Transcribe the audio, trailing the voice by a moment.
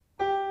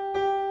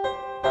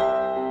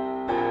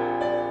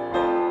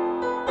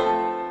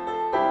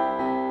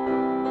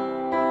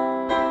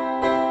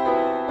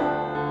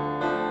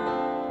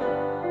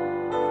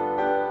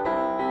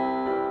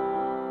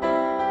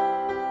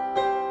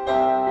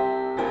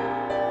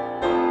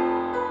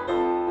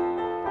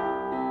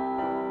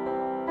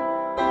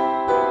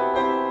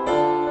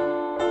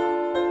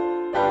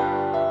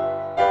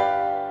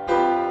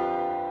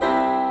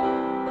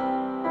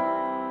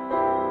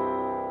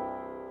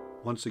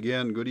Once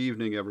again, good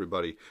evening,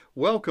 everybody.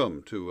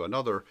 Welcome to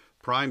another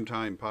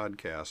Primetime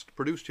podcast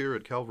produced here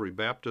at Calvary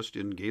Baptist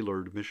in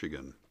Gaylord,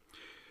 Michigan.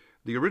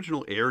 The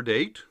original air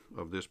date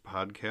of this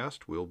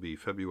podcast will be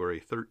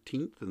February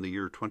 13th in the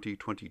year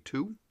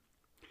 2022.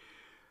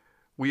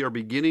 We are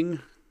beginning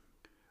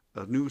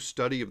a new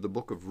study of the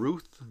Book of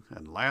Ruth,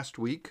 and last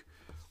week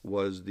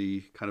was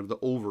the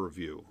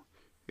overview,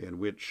 in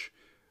which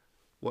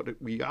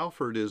what we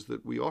offered is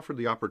that we offered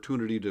the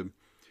opportunity to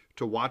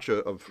watch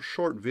a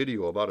short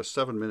video, about a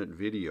 7-minute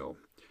video.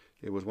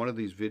 It was one of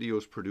these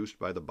videos produced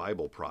by the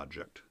Bible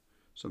Project.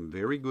 Some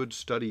very good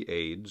study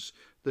aids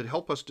that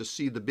help us to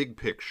see the big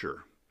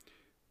picture.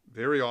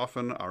 Very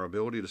often our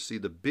ability to see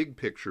the big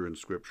picture in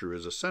Scripture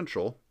is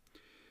essential,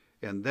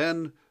 and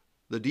then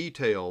the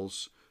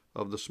details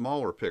of the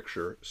smaller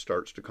picture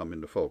starts to come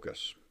into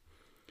focus.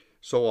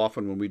 So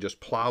often when we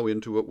just plow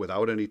into it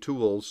without any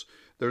tools,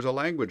 there's a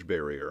language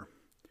barrier.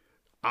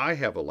 I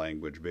have a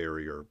language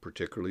barrier,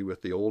 particularly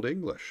with the Old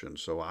English, and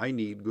so I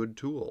need good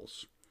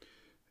tools.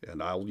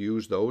 And I'll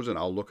use those, and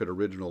I'll look at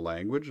original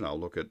language, and I'll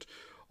look at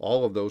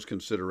all of those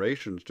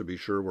considerations to be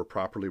sure we're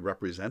properly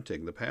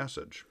representing the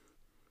passage.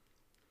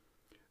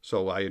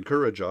 So I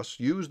encourage us,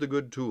 use the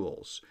good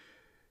tools.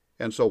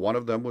 And so one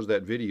of them was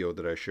that video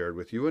that I shared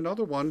with you.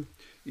 Another one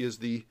is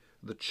the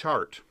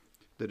chart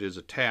that is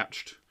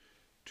attached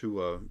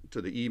to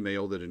the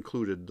email that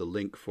included the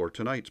link for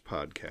tonight's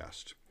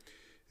podcast.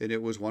 And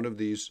it was one of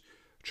these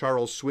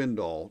Charles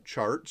Swindoll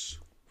charts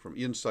from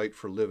Insight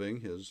for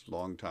Living, his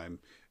longtime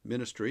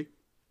ministry.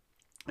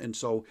 And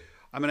so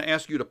I'm going to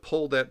ask you to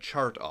pull that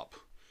chart up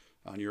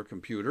on your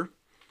computer.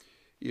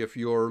 If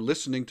you're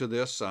listening to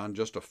this on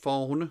just a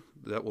phone,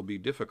 that will be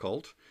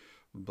difficult,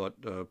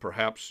 but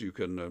perhaps you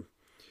can,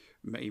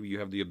 maybe you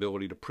have the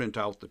ability to print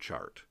out the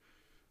chart.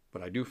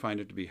 But I do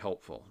find it to be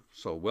helpful.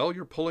 So while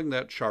you're pulling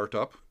that chart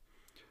up,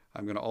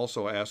 I'm going to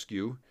also ask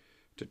you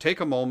to take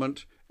a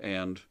moment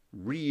and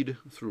read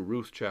through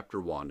Ruth chapter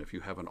 1 if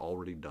you haven't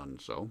already done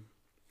so.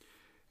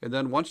 And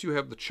then once you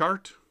have the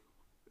chart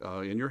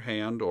in your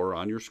hand or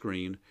on your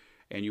screen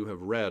and you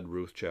have read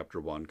Ruth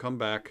chapter 1, come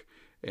back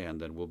and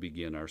then we'll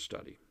begin our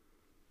study.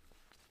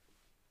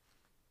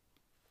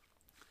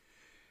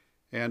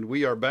 And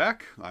we are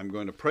back. I'm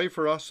going to pray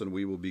for us and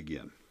we will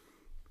begin.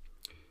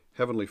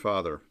 Heavenly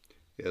Father,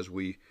 as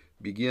we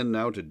begin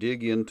now to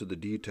dig into the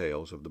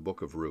details of the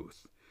book of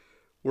Ruth,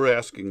 we're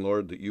asking,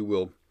 Lord, that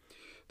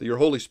your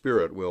Holy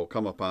Spirit will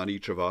come upon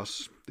each of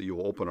us, that you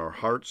will open our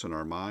hearts and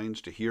our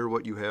minds to hear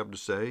what you have to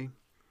say.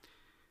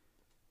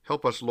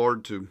 Help us,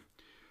 Lord, to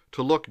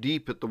look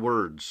deep at the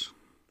words,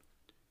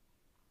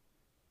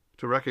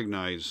 to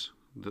recognize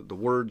that the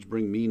words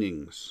bring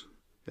meanings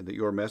and that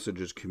your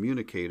message is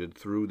communicated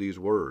through these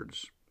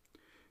words.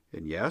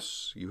 And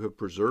yes, you have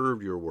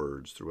preserved your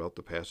words throughout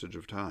the passage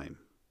of time.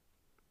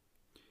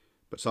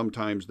 But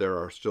sometimes there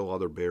are still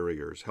other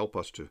barriers. Help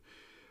us to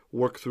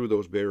work through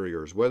those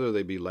barriers, whether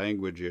they be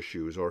language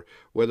issues or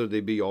whether they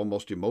be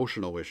almost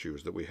emotional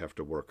issues that we have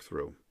to work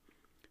through.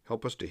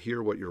 Help us to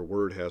hear what your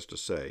word has to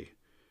say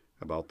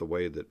about the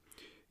way that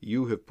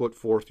you have put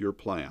forth your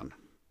plan,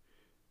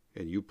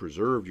 and you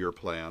preserved your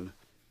plan,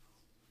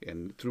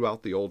 and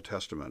throughout the Old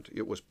Testament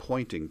it was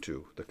pointing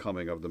to the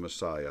coming of the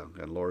Messiah,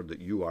 and Lord,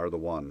 that you are the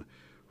one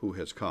who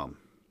has come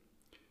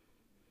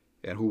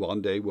and who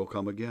one day will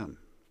come again.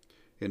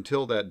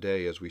 Until that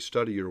day, as we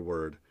study your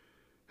word,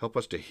 help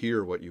us to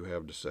hear what you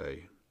have to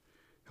say.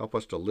 Help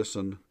us to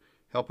listen.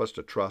 Help us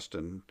to trust,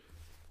 and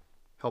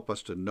help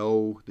us to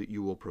know that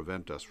you will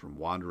prevent us from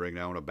wandering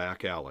down a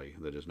back alley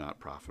that is not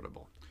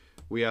profitable.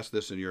 We ask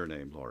this in your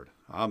name, Lord.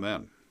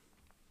 Amen.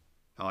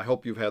 Now, I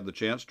hope you've had the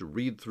chance to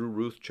read through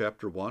Ruth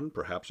chapter 1,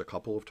 perhaps a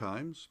couple of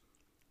times.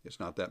 It's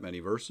not that many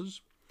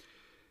verses.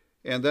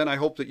 And then I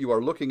hope that you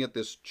are looking at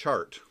this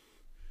chart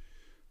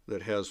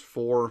that has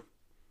 4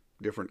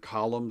 different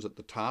columns at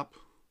the top: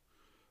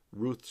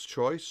 Ruth's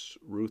choice,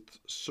 Ruth's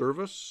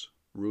service,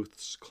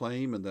 Ruth's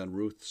claim, and then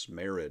Ruth's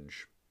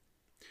marriage,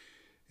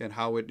 and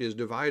how it is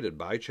divided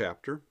by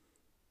chapter.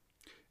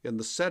 And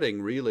the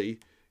setting really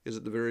is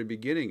at the very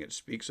beginning. It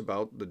speaks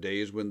about the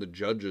days when the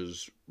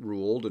judges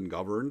ruled and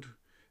governed,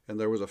 and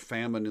there was a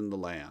famine in the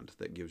land.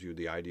 That gives you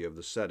the idea of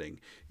the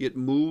setting. It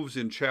moves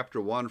in chapter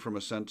 1 from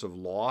a sense of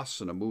loss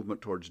and a movement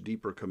towards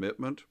deeper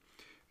commitment,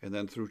 and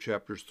then through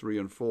chapters 3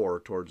 and 4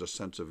 towards a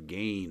sense of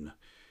gain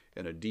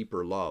and a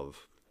deeper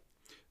love.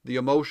 The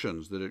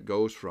emotions that it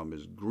goes from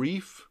is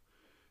grief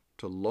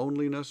to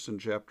loneliness in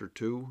chapter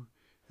 2,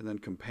 and then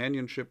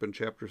companionship in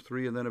chapter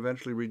 3, and then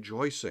eventually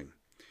rejoicing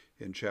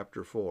in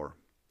chapter 4.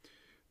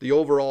 The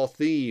overall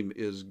theme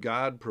is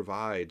God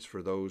provides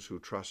for those who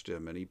trust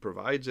him, and he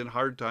provides in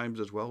hard times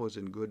as well as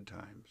in good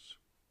times.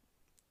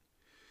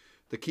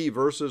 The key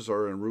verses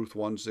are in Ruth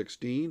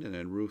 1:16 and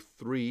in Ruth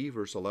 3,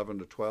 verse 11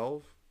 to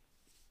 12.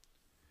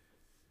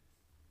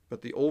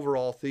 But the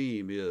overall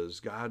theme is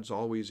God's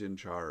always in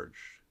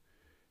charge,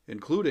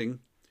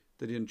 including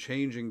that in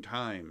changing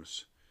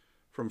times.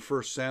 From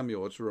 1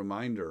 Samuel, it's a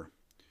reminder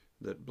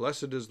that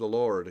blessed is the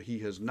Lord, he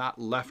has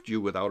not left you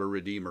without a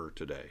redeemer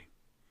today.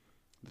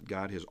 that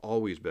God has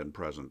always been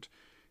present.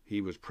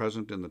 He was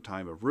present in the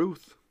time of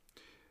Ruth,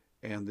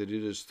 and that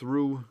it is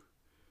through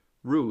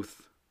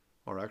Ruth,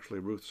 or actually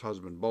Ruth's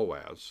husband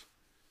Boaz,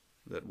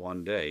 that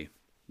one day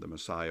the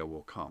Messiah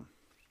will come.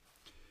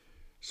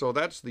 So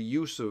that's the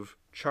use of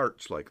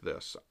charts like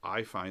this.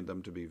 I find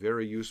them to be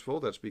very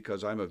useful. That's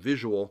because I'm a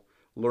visual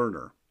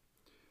learner.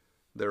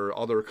 There are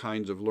other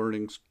kinds of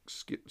learning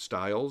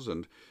styles,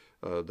 and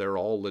they're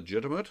all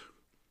legitimate.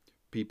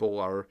 People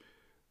are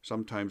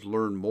sometimes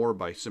learn more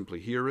by simply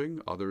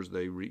hearing. Others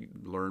they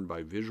learn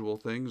by visual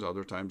things.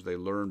 Other times they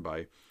learn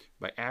by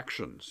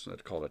actions.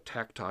 That's called a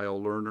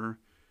tactile learner.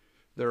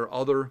 There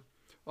are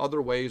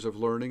other ways of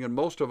learning, and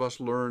most of us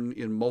learn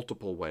in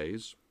multiple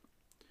ways.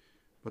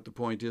 But the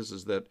point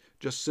is that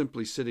just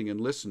simply sitting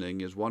and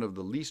listening is one of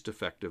the least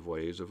effective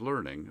ways of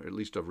learning, or at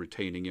least of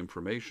retaining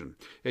information.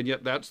 And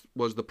yet that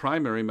was the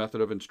primary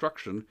method of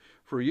instruction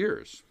for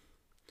years.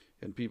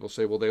 And people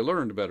say, well, they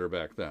learned better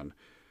back then.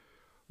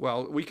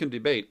 Well, we can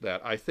debate that.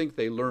 I think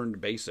they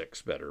learned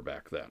basics better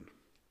back then.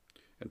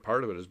 And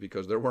part of it is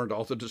because there weren't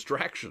all the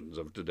distractions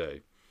of today.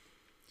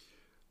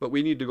 But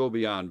we need to go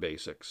beyond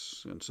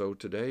basics. And so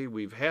today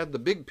we've had the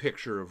big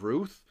picture of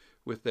Ruth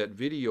with that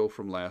video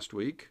from last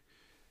week.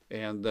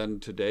 And then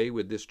today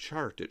with this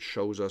chart, it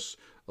shows us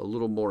a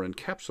little more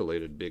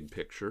encapsulated big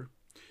picture.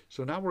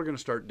 So now we're going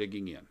to start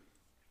digging in.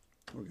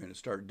 We're going to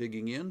start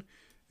digging in.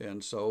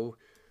 And so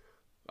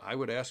I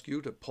would ask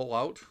you to pull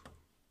out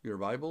your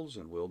Bibles,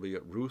 and we'll be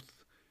at Ruth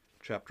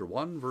chapter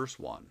 1, verse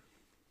 1.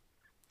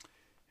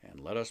 And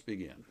let us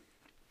begin.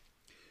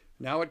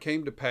 Now it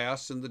came to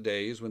pass in the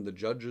days when the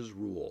judges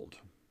ruled,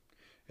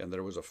 and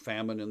there was a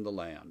famine in the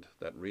land.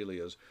 That really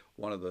is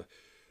one of the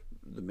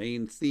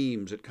main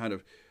themes. It kind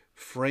of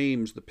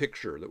frames the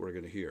picture that we're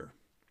going to hear.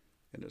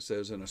 And it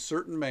says, and a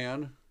certain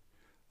man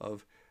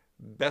of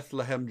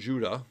Bethlehem,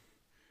 Judah,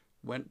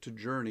 went to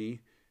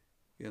journey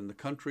in the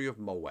country of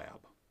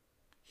Moab,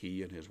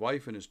 he and his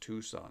wife and his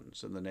 2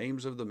 sons. And the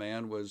names of the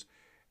man was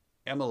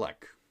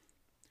Elimelech,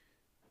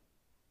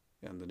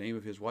 and the name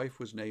of his wife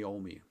was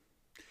Naomi.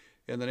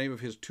 And the name of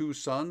his 2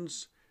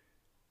 sons,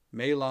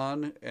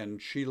 Mahlon and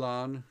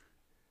Chilion,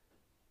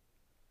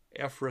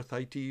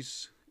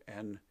 Ephrathites,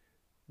 and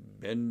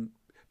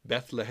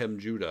Bethlehem,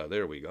 Judah.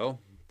 There we go.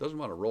 Doesn't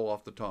want to roll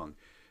off the tongue.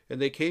 And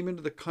they came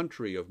into the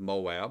country of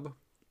Moab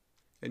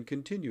and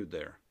continued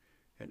there.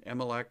 And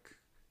Elimelech,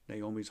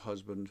 Naomi's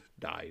husband,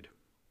 died.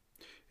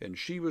 And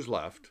she was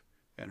left,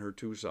 and her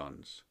 2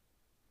 sons.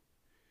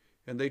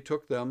 And they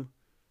took them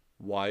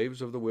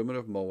wives of the women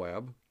of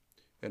Moab,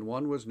 and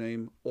one was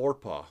named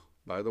Orpah.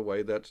 By the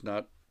way, that's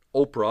not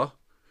Oprah.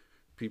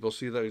 People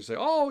see that and say,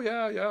 oh,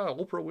 yeah,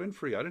 Oprah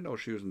Winfrey. I didn't know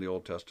she was in the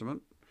Old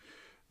Testament.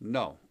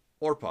 No,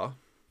 Orpah.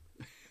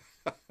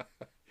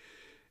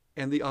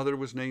 And the other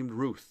was named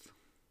Ruth.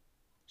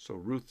 So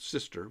Ruth's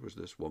sister was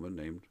this woman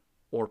named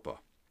Orpah.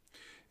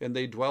 And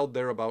they dwelled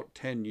there about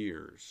 10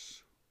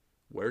 years.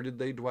 Where did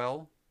they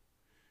dwell?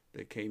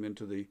 They came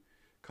into the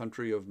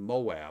country of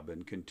Moab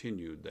and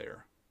continued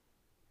there.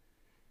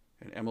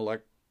 And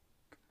Elimelech,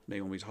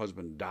 Naomi's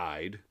husband,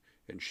 died,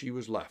 and she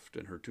was left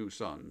and her 2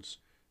 sons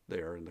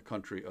there in the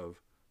country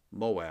of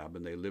Moab,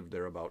 and they lived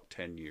there about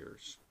 10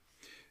 years.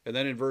 And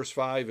then in verse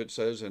 5 it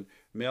says, and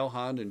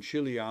Mahlon and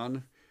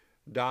Chilion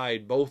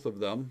died, both of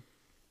them.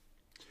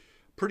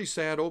 Pretty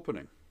sad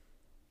opening.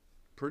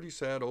 Pretty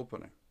sad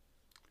opening.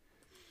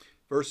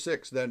 Verse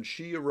 6, then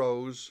she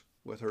arose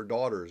with her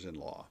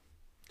daughters-in-law,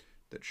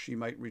 that she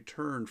might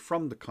return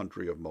from the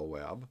country of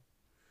Moab,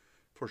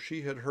 for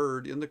she had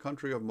heard in the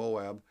country of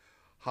Moab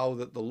how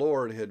that the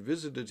Lord had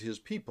visited his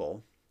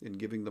people in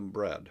giving them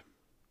bread.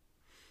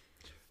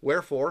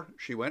 Wherefore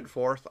she went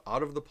forth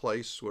out of the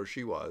place where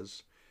she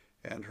was,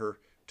 and her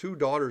 2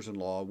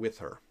 daughters-in-law with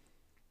her.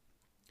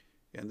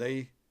 And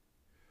they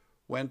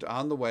went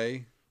on the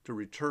way to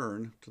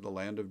return to the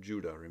land of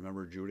Judah.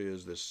 Remember, Judah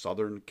is this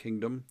southern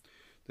kingdom,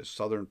 this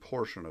southern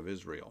portion of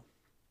Israel.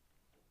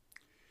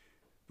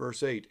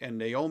 Verse 8, and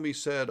Naomi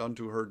said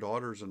unto her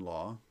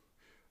daughters-in-law,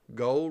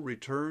 go,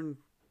 return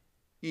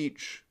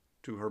each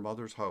to her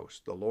mother's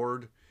house. The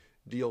Lord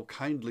deal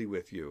kindly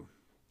with you,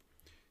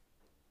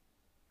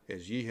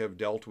 as ye have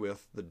dealt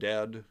with the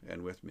dead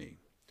and with me.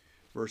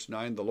 Verse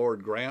 9, the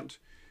Lord grant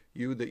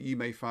you that ye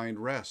may find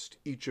rest,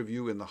 each of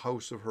you in the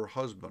house of her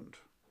husband.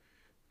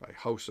 By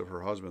house of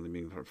her husband, they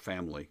mean her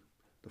family,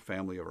 the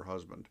family of her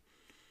husband.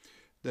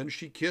 Then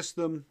she kissed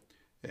them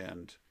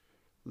and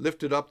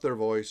lifted up their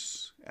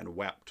voice and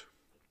wept.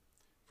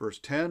 Verse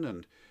 10,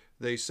 and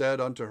they said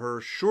unto her,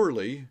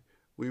 surely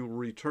we will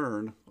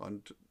return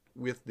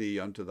with thee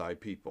unto thy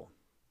people.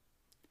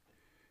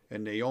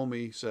 And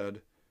Naomi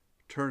said,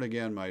 turn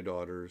again, my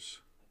daughters.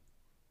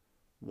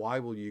 Why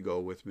will ye go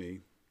with me?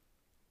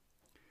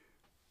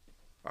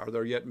 Are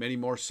there yet many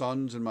more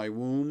sons in my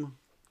womb,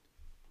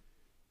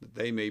 that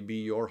they may be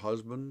your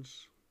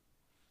husbands?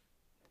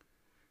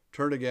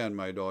 Turn again,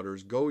 my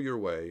daughters, go your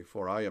way,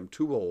 for I am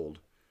too old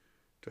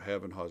to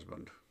have an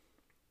husband.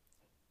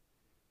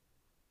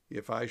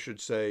 If I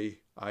should say,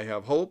 I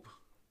have hope,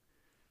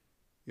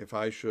 if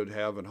I should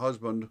have an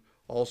husband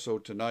also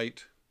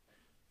tonight,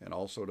 and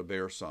also to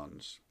bear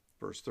sons.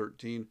 Verse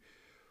 13,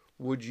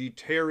 would ye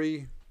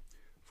tarry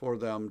for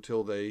them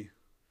till they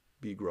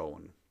be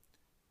grown?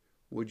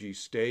 Would ye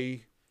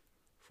stay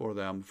for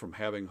them from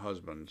having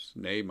husbands?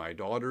 Nay, my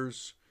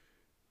daughters,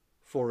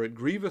 for it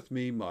grieveth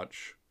me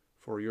much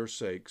for your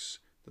sakes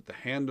that the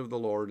hand of the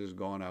Lord is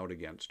gone out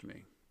against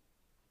me.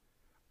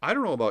 I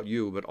don't know about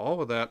you, but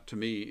all of that to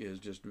me is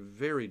just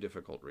very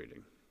difficult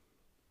reading.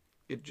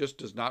 It just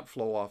does not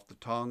flow off the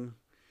tongue.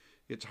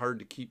 It's hard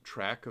to keep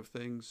track of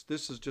things.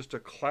 This is just a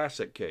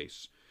classic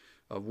case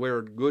of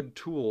where good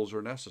tools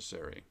are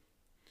necessary.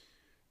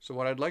 So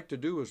what I'd like to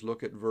do is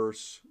look at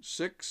verse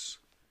 6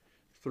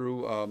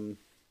 through,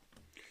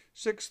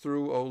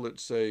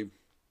 let's say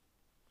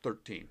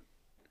 13.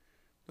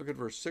 Look at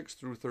verse 6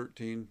 through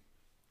 13.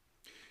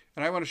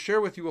 And I want to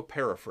share with you a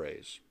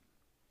paraphrase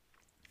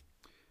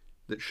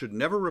that should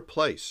never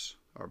replace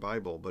our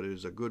Bible, but it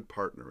is a good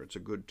partner. It's a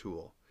good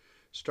tool.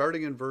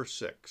 Starting in verse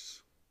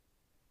 6.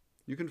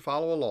 You can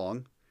follow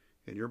along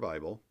in your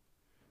Bible,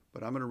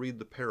 but I'm going to read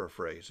the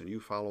paraphrase, and you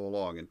follow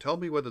along, and tell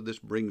me whether this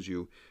brings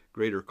you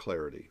greater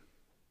clarity.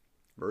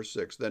 Verse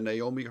 6, Then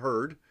Naomi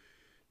heard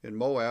in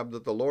Moab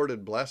that the Lord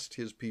had blessed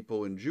his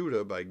people in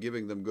Judah by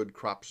giving them good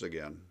crops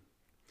again.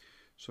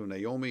 So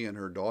Naomi and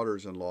her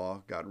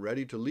daughters-in-law got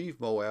ready to leave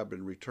Moab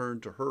and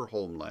return to her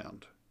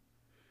homeland.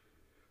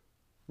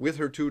 With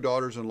her 2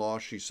 daughters-in-law,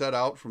 she set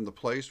out from the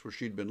place where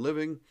she'd been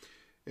living,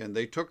 and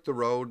they took the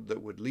road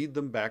that would lead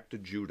them back to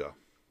Judah.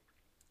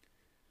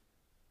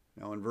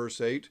 Now in verse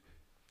 8,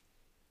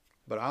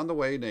 But on the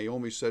way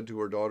Naomi said to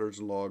her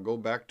daughters-in-law, Go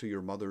back to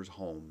your mother's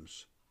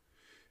homes,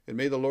 and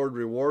may the Lord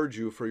reward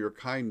you for your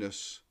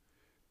kindness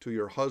to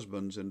your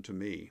husbands and to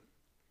me.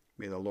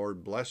 May the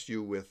Lord bless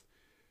you with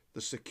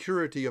the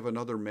security of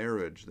another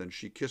marriage. Then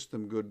she kissed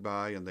them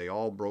goodbye, and they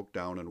all broke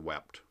down and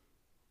wept.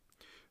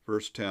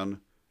 Verse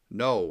 10,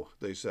 No,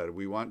 they said,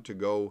 we want to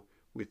go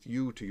with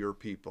you to your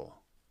people.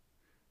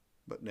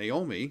 But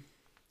Naomi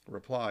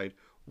replied,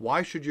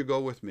 Why should you go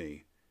with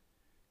me?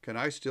 Can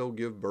I still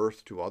give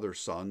birth to other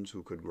sons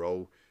who could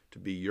grow to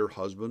be your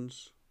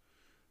husbands?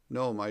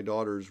 No, my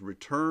daughters,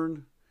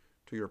 return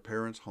to your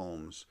parents'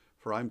 homes,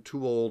 for I'm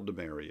too old to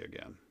marry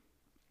again.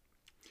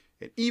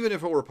 And even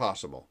if it were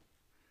possible,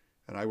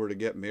 and I were to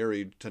get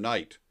married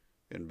tonight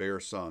and bear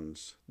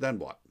sons, then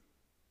what?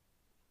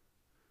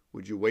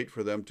 Would you wait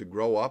for them to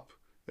grow up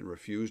and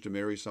refuse to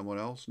marry someone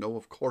else? No,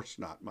 of course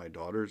not, my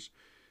daughters.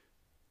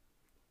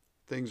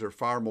 Things are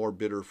far more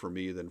bitter for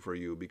me than for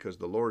you, because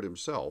the Lord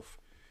himself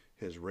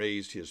has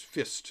raised his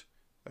fist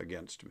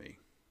against me.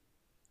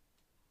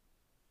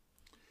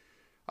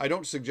 I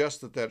don't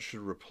suggest that that should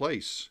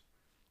replace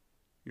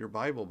your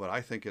Bible, but I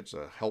think it's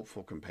a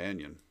helpful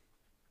companion.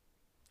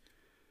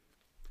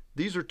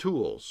 These are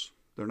tools.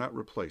 They're not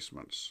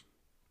replacements.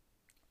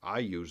 I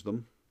use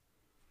them.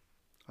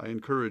 I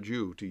encourage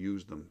you to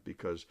use them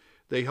because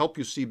they help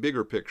you see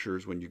bigger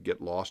pictures when you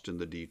get lost in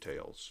the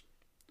details.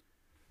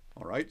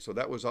 All right, so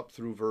that was up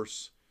through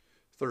verse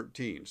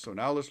 13. So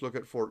now let's look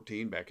at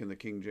 14, back in the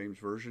King James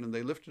Version. And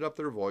they lifted up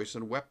their voice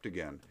and wept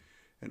again.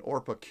 And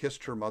Orpah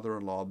kissed her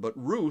mother-in-law, but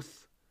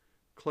Ruth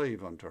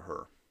clave unto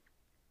her.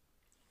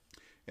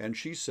 And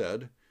she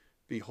said,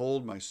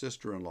 Behold, my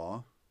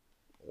sister-in-law,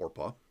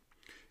 Orpah,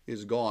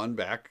 is gone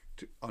back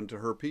unto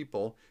her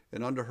people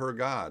and unto her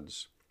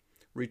gods.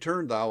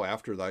 Return thou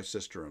after thy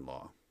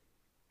sister-in-law,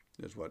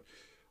 is what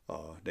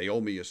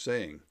Naomi is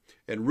saying.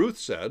 And Ruth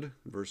said,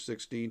 verse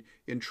 16,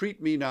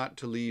 Entreat me not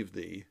to leave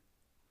thee,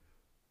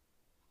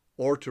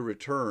 or to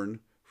return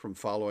from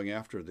following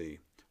after thee.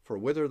 For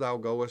whither thou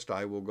goest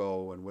I will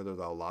go, and whither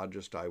thou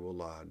lodgest I will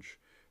lodge.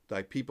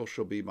 Thy people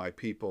shall be my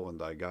people, and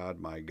thy God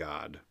my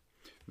God.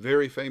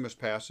 Very famous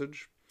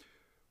passage.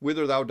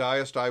 Whither thou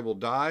diest I will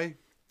die,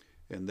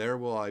 and there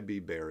will I be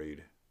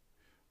buried.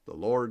 The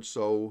Lord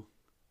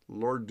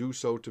do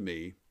so to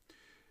me,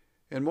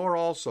 and more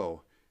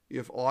also,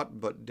 if aught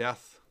but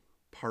death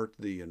part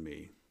thee and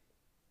me.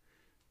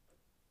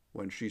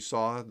 When she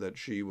saw that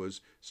she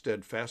was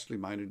steadfastly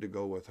minded to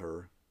go with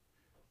her,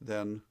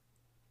 then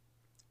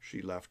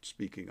she left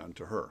speaking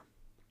unto her.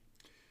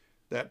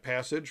 That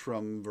passage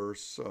from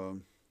verse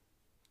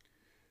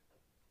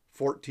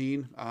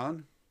 14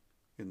 on,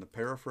 in the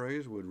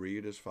paraphrase, would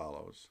read as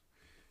follows.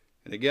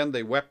 And again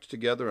they wept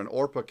together, and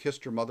Orpah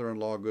kissed her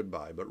mother-in-law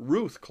goodbye. But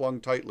Ruth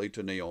clung tightly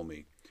to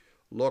Naomi.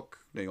 Look,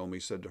 Naomi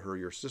said to her,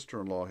 your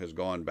sister-in-law has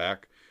gone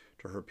back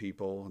to her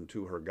people and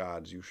to her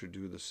gods. You should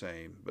do the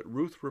same. But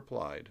Ruth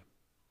replied,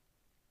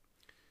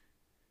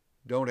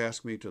 Don't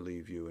ask me to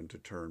leave you and to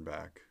turn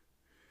back.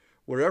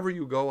 Wherever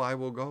you go, I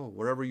will go.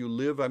 Wherever you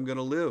live, I'm going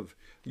to live.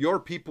 Your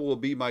people will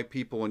be my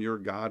people, and your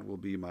God will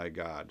be my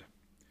God.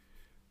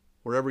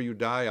 Wherever you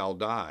die, I'll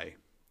die,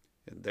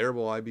 and there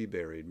will I be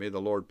buried. May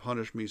the Lord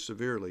punish me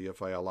severely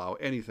if I allow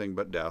anything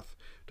but death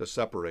to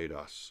separate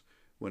us.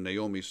 When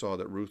Naomi saw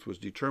that Ruth was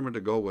determined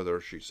to go with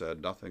her, she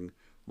said nothing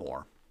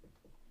more.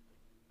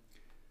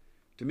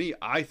 To me,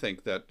 I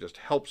think that just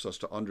helps us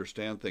to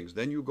understand things.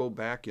 Then you go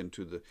back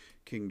into the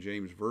King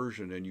James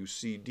Version and you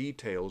see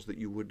details that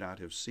you would not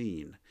have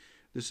seen.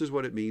 This is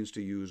what it means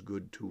to use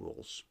good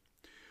tools.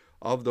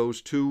 Of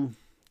those two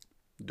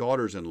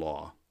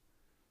daughters-in-law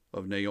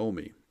of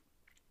Naomi,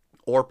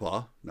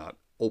 Orpah, not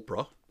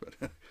Oprah,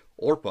 but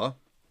Orpah,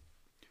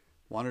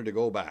 wanted to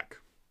go back.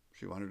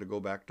 She wanted to go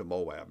back to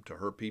Moab, to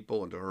her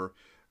people and to her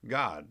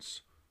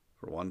gods.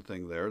 For one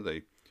thing there,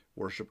 they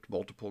worshipped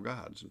multiple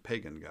gods and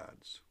pagan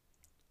gods.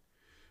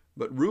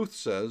 But Ruth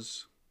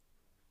says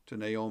to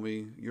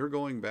Naomi, you're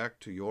going back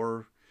to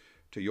your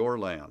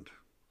land,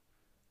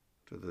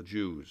 to the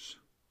Jews,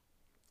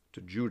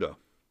 to Judah.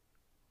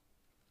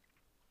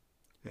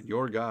 And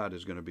your God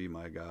is going to be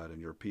my God,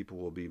 and your people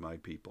will be my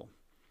people.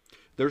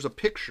 There's a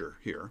picture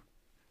here.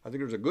 I think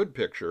there's a good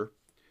picture.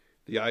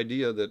 The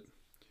idea that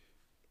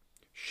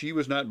she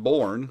was not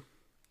born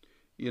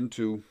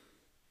into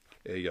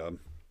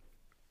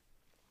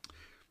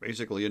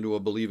basically into a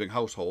believing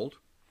household.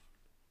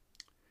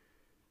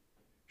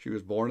 She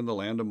was born in the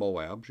land of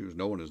Moab. She was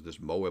known as this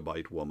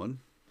Moabite woman.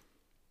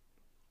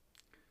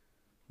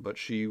 But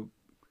she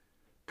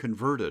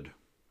converted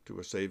to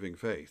a saving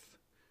faith.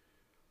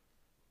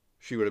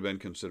 She would have been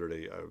considered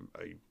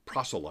a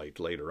proselyte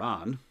later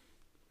on,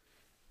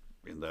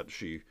 in that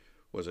she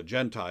was a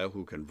Gentile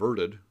who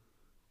converted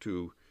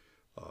to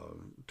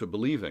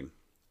believing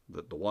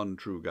that the one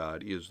true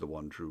God is the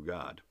one true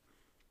God.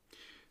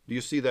 Do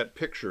you see that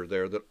picture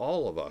there, that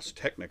all of us,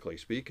 technically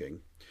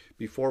speaking,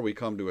 before we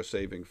come to a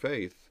saving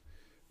faith,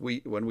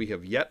 when we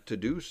have yet to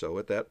do so,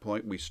 at that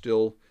point we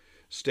still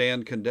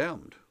stand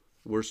condemned.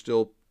 We're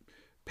still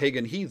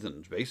pagan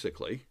heathens,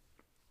 basically.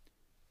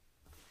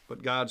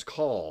 But God's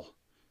call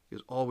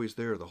is always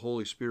there. The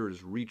Holy Spirit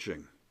is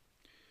reaching.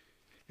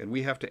 And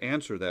we have to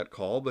answer that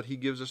call, but he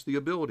gives us the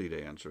ability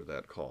to answer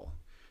that call.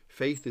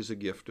 Faith is a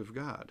gift of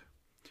God.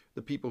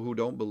 The people who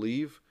don't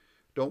believe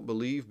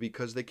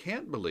because they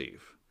can't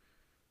believe.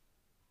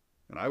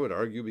 And I would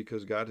argue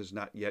because God has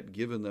not yet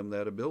given them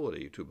that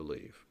ability to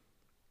believe.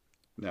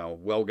 Now,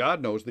 well,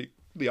 God knows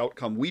the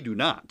outcome. We do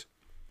not.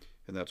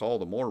 And that's all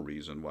the more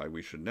reason why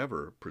we should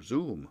never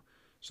presume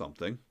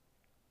something.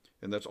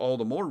 And that's all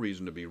the more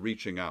reason to be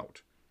reaching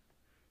out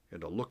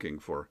and to looking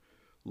for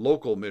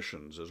local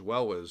missions as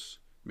well as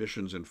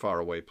missions in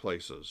faraway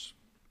places,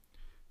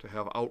 to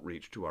have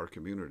outreach to our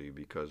community,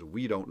 because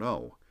we don't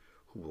know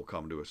who will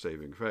come to a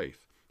saving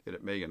faith. And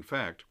it may, in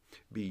fact,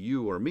 be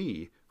you or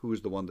me who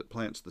is the one that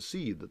plants the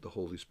seed that the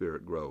Holy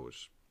Spirit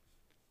grows.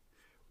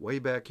 Way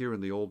back here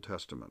in the Old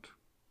Testament,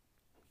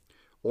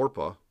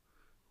 Orpah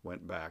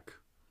went back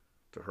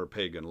to her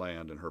pagan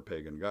land and her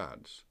pagan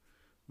gods.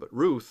 But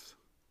Ruth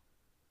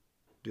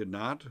did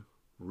not.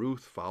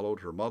 Ruth followed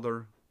her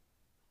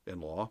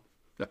mother-in-law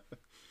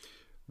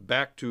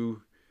back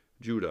to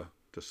Judah,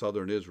 to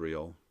southern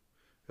Israel,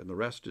 and the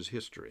rest is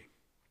history.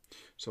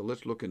 So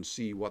let's look and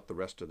see what the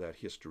rest of that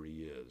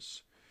history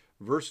is.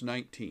 Verse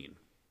 19,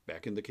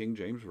 back in the King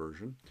James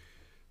Version.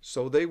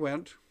 So they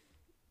went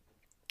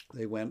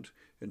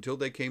until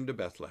they came to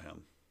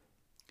Bethlehem.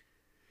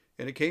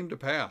 And it came to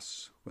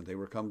pass, when they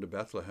were come to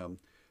Bethlehem,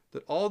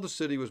 that all the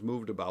city was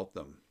moved about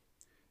them.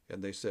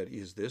 And they said,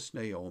 Is this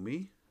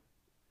Naomi?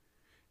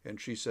 And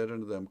she said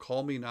unto them,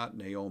 Call me not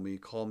Naomi,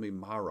 call me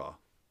Mara,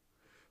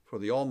 for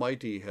the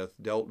Almighty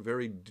hath dealt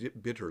very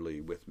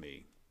bitterly with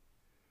me.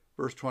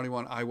 Verse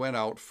 21, I went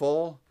out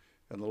full,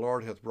 and the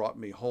Lord hath brought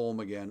me home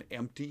again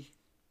empty.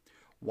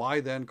 Why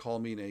then call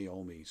me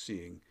Naomi,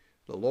 seeing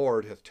the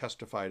Lord hath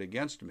testified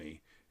against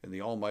me, and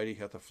the Almighty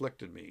hath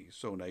afflicted me?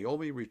 So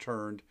Naomi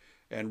returned,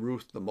 and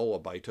Ruth the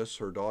Moabitess,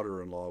 her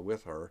daughter-in-law,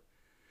 with her,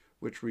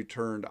 which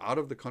returned out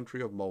of the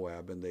country of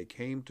Moab, and they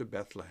came to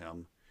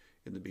Bethlehem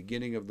in the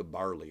beginning of the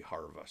barley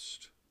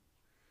harvest.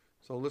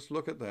 So let's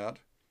look at that.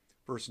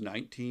 Verse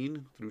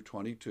 19 through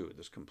 22.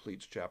 This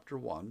completes chapter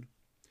 1.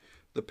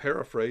 The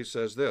paraphrase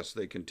says this: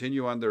 they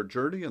continue on their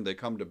journey and they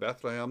come to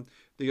Bethlehem.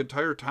 The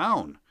entire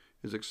town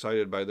is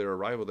excited by their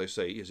arrival. They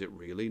say, Is it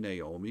really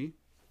Naomi?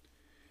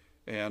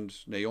 And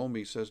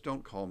Naomi says,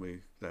 Don't call me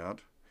that.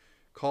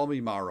 Call me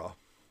Mara.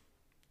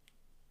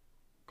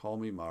 Call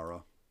me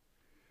Mara,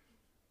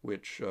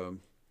 which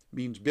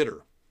means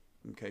bitter.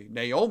 Okay.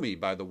 Naomi,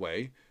 by the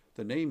way,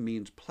 the name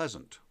means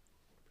pleasant.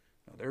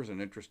 Now there's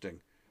an interesting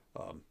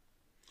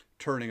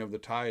turning of the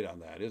tide on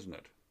that, isn't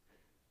it?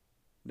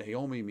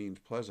 Naomi means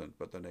pleasant,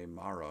 but the name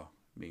Mara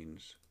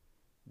means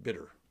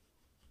bitter.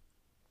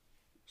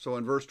 So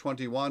in verse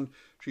 21,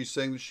 she's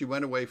saying that she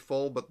went away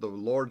full, but the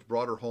Lord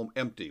brought her home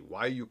empty.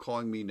 Why are you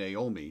calling me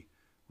Naomi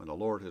when the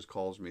Lord has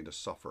caused me to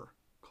suffer?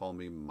 Call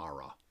me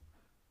Mara.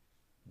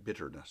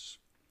 Bitterness.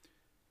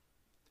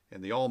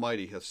 And the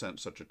Almighty hath sent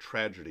such a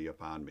tragedy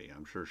upon me.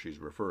 I'm sure she's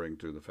referring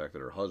to the fact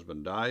that her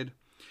husband died.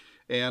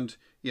 And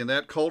in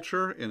that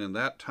culture and in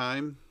that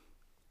time,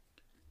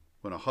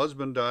 when a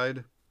husband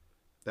died,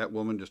 that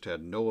woman just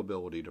had no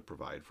ability to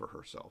provide for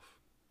herself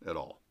at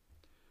all.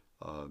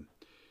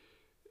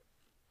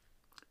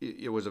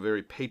 It was a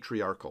very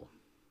patriarchal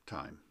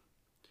time.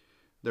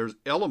 There's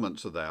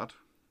elements of that.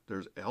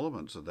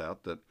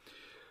 That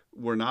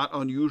were not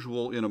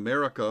unusual in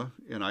America,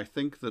 and I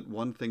think that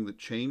one thing that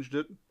changed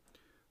it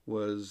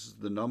was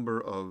the number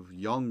of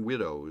young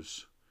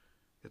widows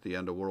at the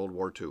end of World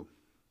War II.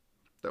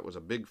 That was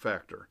a big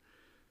factor,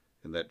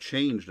 and that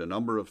changed a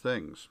number of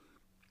things.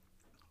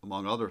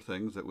 Among other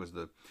things, it was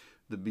the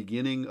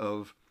beginning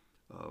of,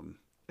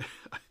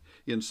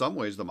 in some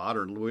ways, the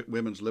modern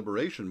women's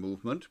liberation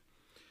movement.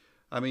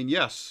 I mean,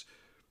 yes,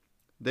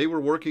 they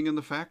were working in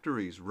the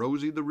factories.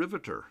 Rosie the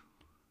Riveter,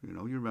 you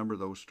remember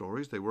those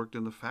stories. They worked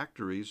in the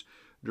factories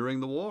during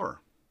the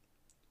war.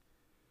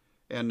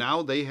 And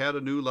now they had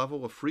a new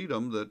level of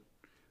freedom that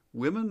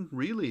women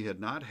really had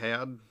not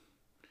had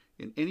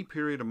in any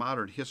period of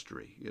modern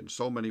history in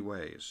so many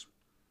ways.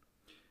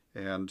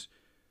 And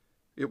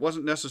it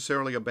wasn't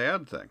necessarily a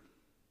bad thing.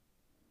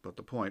 But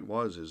the point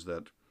is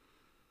that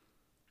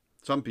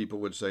some people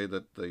would say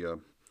that the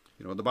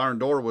barn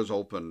door was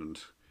open, and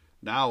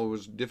now it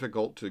was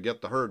difficult to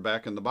get the herd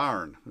back in the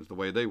barn, is the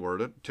way they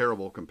word it.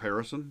 Terrible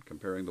comparison,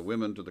 comparing the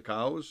women to the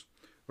cows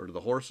or to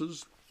the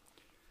horses.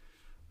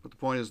 But the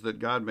point is that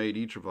God made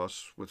each of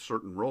us with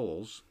certain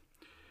roles,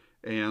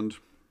 and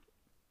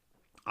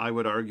I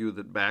would argue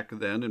that back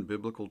then in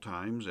biblical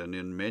times, and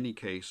in many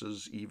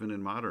cases even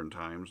in modern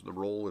times, the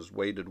role is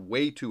weighted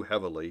way too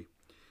heavily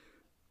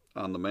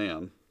on the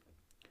man,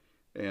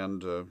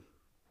 and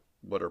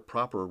what are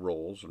proper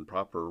roles and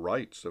proper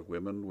rights of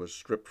women was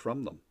stripped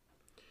from them.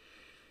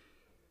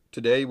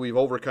 Today we've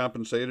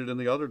overcompensated in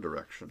the other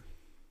direction,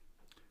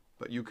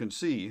 but you can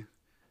see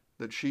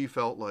that she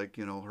felt like,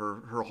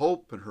 her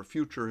hope and her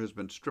future has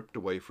been stripped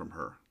away from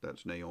her.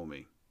 That's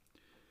Naomi.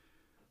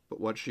 But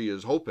what she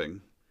is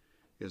hoping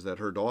is that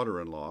her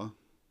daughter-in-law,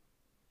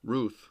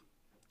 Ruth,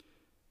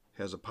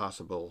 has a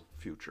possible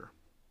future.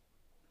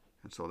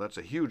 And so that's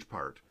a huge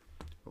part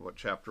of what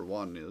chapter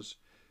 1 is.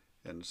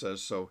 And it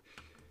says, so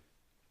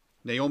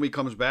Naomi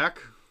comes back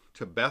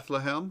to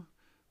Bethlehem.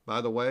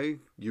 By the way,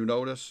 you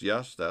notice,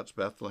 yes, that's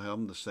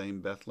Bethlehem, the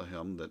same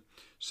Bethlehem that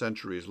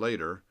centuries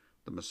later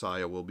the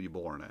Messiah will be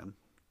born in.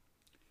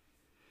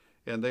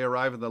 And they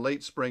arrive in the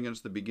late spring, and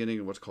it's the beginning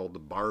of what's called the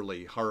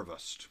barley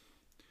harvest.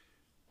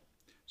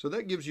 So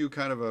that gives you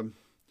kind of a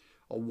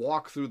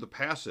walk through the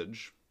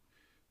passage,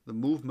 the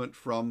movement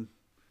from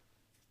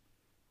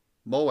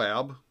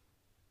Moab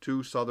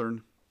to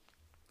southern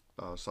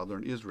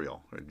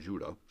Israel, or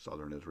Judah,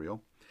 southern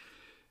Israel.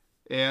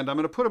 And I'm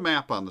going to put a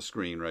map on the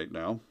screen right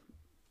now.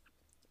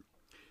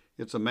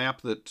 It's a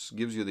map that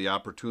gives you the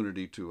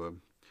opportunity to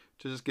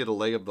just get a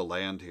lay of the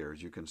land here.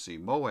 As you can see,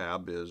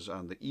 Moab is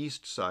on the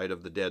east side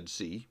of the Dead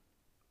Sea,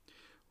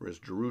 whereas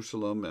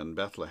Jerusalem and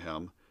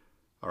Bethlehem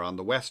are on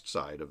the west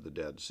side of the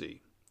Dead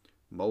Sea.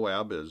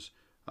 Moab is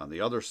on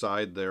the other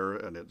side there,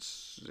 and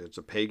it's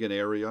a pagan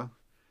area,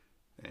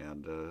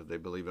 and they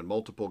believe in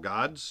multiple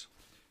gods.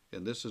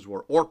 And this is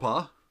where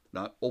Orpah,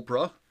 not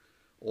Oprah,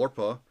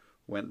 Orpah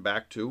went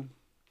back to.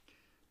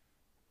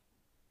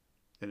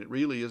 And it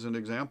really is an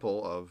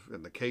example of,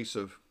 in the case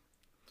of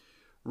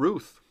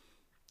Ruth,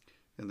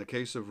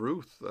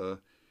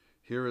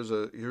 here's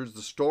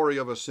the story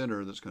of a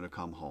sinner that's going to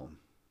come home,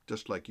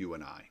 just like you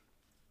and I.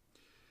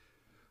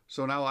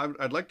 So now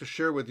I'd like to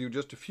share with you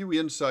just a few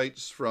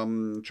insights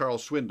from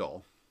Charles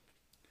Swindoll.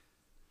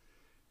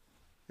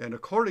 And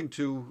according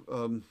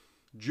to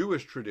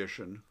Jewish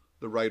tradition,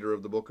 the writer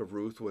of the Book of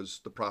Ruth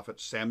was the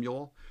prophet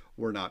Samuel.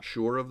 We're not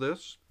sure of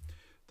this.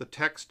 The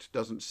text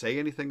doesn't say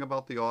anything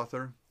about the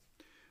author.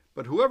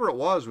 But whoever it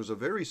was a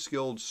very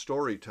skilled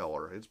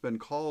storyteller. It's been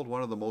called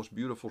one of the most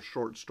beautiful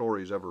short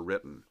stories ever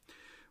written,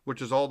 which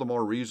is all the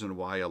more reason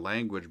why a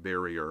language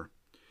barrier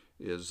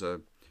is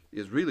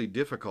really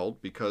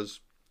difficult, because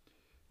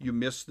you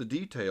miss the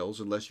details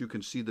unless you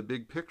can see the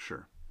big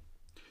picture.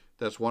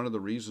 That's one of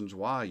the reasons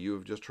why you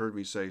have just heard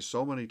me say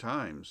so many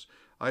times,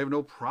 I have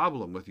no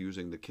problem with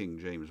using the King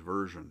James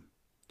Version.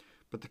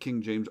 But the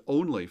King James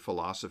only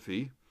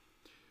philosophy,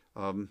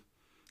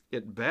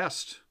 at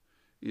best,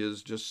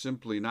 is just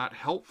simply not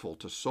helpful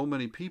to so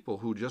many people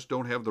who just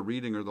don't have the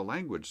reading or the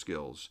language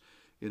skills.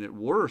 And at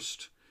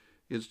worst,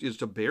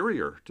 it's a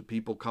barrier to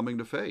people coming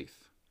to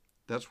faith.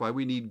 That's why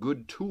we need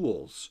good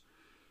tools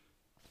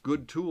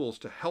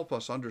to help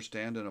us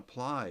understand and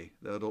apply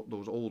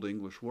those old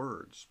English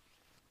words.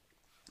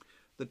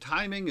 The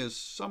timing is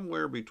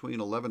somewhere between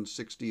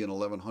 1160 and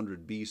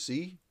 1100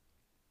 BC.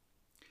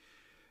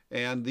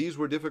 And these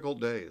were difficult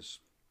days.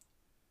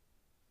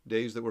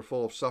 Days that were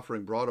full of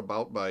suffering brought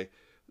about by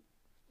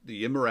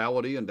the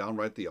immorality and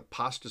downright the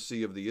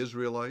apostasy of the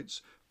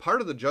Israelites. Part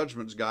of the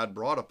judgments God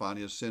brought upon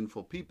his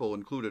sinful people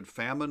included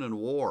famine and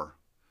war.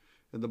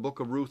 And the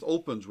book of Ruth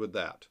opens with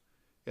that.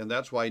 And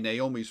that's why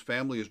Naomi's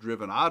family is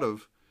driven out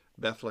of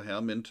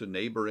Bethlehem into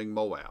neighboring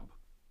Moab.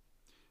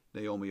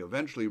 Naomi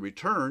eventually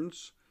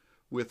returns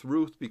with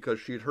Ruth because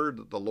she had heard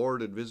that the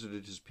Lord had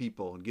visited his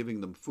people and giving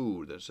them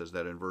food. It says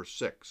that in verse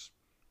 6.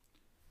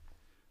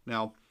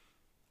 Now,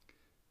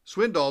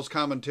 Swindoll's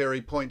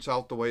commentary points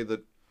out the way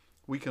that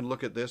we can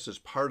look at this as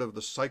part of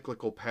the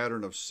cyclical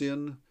pattern of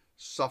sin,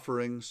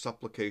 suffering,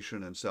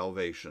 supplication, and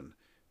salvation.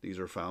 These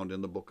are found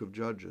in the book of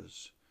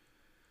Judges.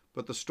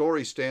 But the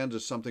story stands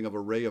as something of a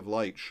ray of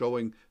light,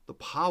 showing the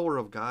power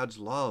of God's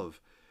love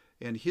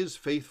and his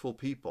faithful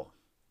people.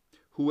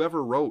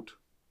 Whoever wrote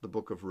the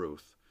book of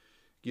Ruth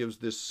gives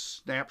this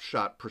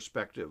snapshot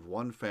perspective,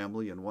 one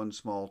family in one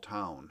small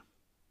town,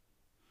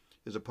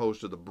 as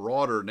opposed to the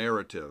broader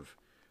narrative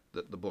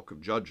that the book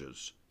of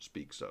Judges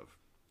speaks of.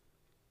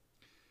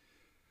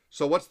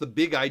 So what's the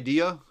big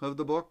idea of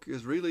the book?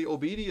 Is really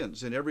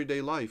obedience in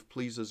everyday life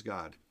pleases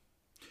God.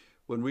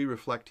 When we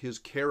reflect his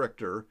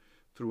character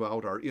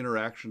throughout our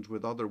interactions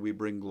with others, we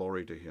bring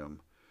glory to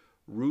him.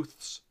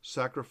 Ruth's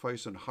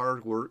sacrifice and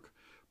hard work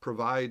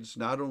provides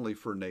not only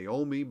for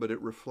Naomi, but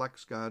it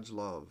reflects God's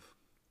love.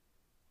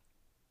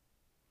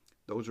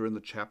 Those are in the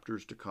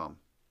chapters to come.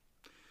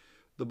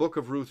 The book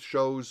of Ruth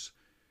shows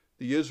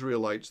the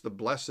Israelites the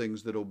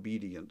blessings that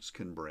obedience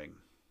can bring.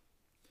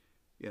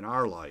 In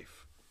our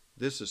life,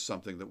 this is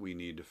something that we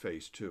need to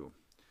face too.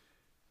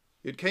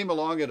 It came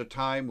along at a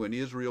time when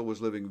Israel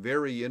was living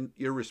very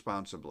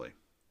irresponsibly.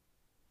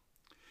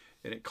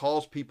 And it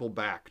calls people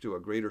back to a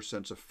greater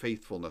sense of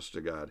faithfulness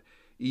to God,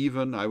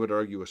 even, I would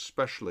argue,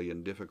 especially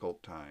in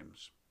difficult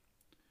times.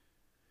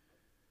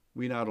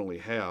 We not only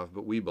have,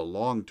 but we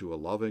belong to a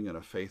loving and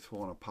a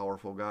faithful and a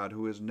powerful God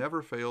who has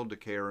never failed to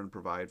care and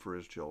provide for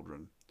his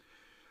children.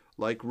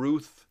 Like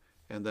Ruth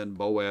and then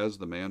Boaz,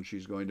 the man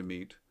she's going to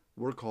meet,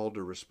 we're called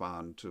to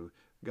respond to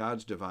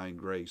God's divine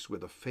grace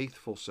with a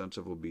faithful sense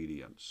of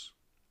obedience,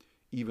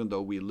 even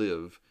though we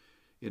live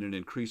in an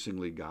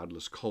increasingly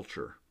godless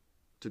culture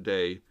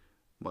today,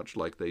 much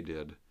like they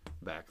did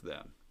back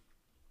then.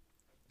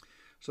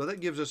 So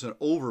that gives us an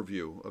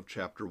overview of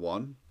chapter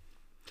 1,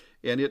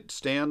 and it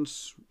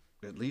stands,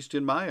 at least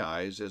in my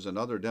eyes, as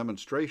another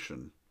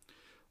demonstration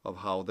of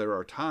how there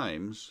are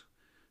times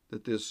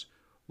that this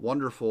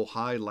wonderful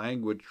high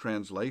language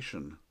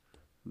translation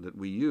that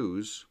we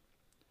use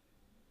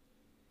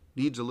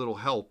needs a little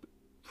help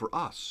for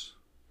us,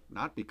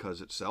 not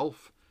because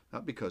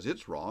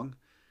it's wrong,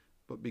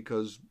 but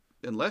because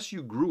unless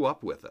you grew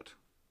up with it,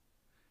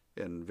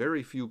 and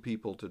very few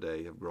people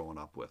today have grown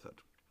up with it,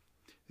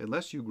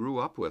 unless you grew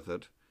up with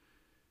it,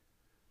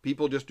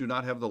 people just do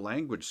not have the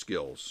language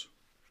skills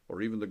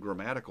or even the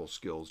grammatical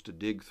skills to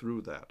dig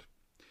through that.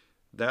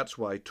 That's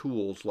why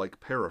tools like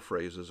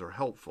paraphrases are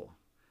helpful.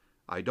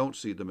 I don't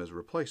see them as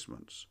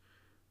replacements,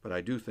 but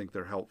I do think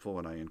they're helpful,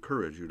 and I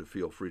encourage you to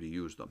feel free to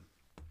use them.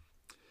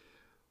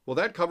 Well,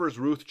 that covers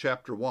Ruth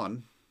chapter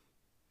 1.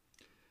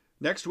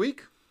 Next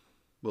week,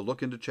 we'll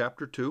look into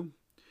chapter 2.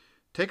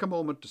 Take a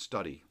moment to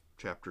study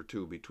chapter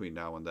 2 between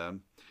now and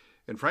then.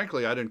 And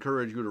frankly, I'd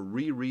encourage you to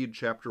reread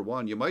chapter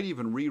 1. You might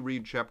even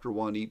reread chapter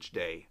 1 each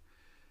day,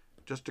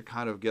 just to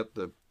kind of get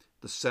the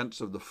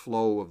sense of the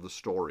flow of the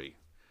story.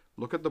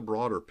 Look at the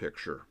broader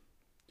picture.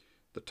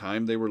 The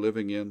time they were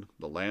living in,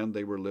 the land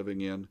they were living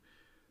in,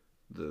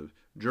 the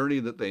journey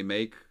that they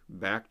make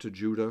back to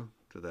Judah,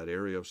 to that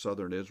area of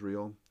southern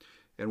Israel,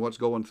 and what's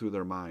going through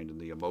their mind and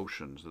the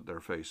emotions that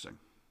they're facing.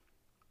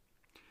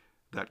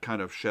 That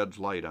kind of sheds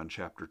light on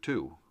chapter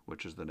 2,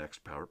 which is the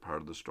next part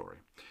of the story.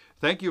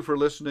 Thank you for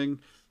listening.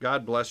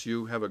 God bless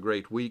you. Have a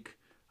great week.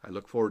 I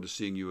look forward to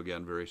seeing you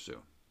again very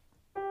soon.